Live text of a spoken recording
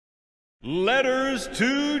Letters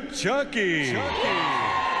to Chucky.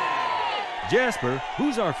 Jasper,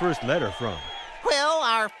 who's our first letter from? Well,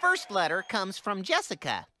 our first letter comes from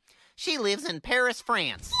Jessica. She lives in Paris,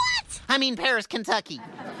 France. What? I mean Paris, Kentucky.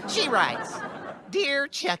 She writes, "Dear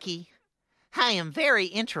Chucky, I am very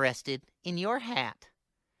interested in your hat.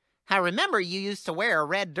 I remember you used to wear a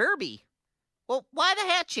red derby. Well, why the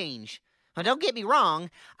hat change? Well, don't get me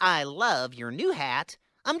wrong, I love your new hat.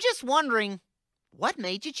 I'm just wondering, what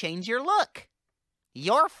made you change your look?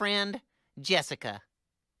 Your friend, Jessica."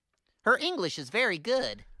 Her English is very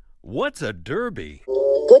good. What's a derby?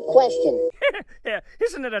 Good question.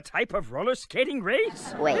 Isn't it a type of roller skating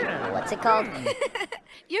race? Wait, what's it called?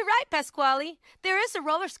 You're right, Pasquale. There is a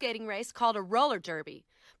roller skating race called a roller derby.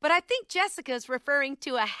 But I think Jessica's referring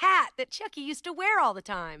to a hat that Chucky used to wear all the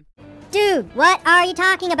time. Dude, what are you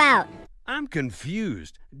talking about? I'm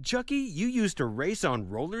confused. Chucky, you used to race on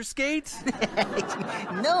roller skates?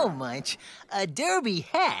 No, Munch. A derby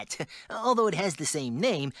hat, although it has the same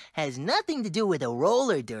name, has nothing to do with a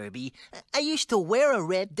roller derby. I used to wear a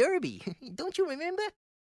red derby. Don't you remember?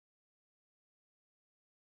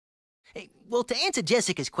 Well, to answer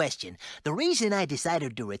Jessica's question, the reason I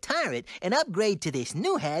decided to retire it and upgrade to this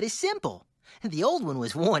new hat is simple. The old one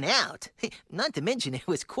was worn out. Not to mention it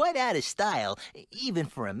was quite out of style, even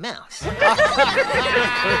for a mouse.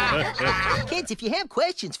 Kids, if you have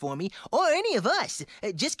questions for me, or any of us,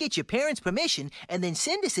 just get your parents' permission and then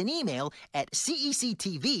send us an email at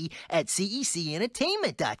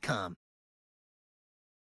cectv@cecentertainment.com.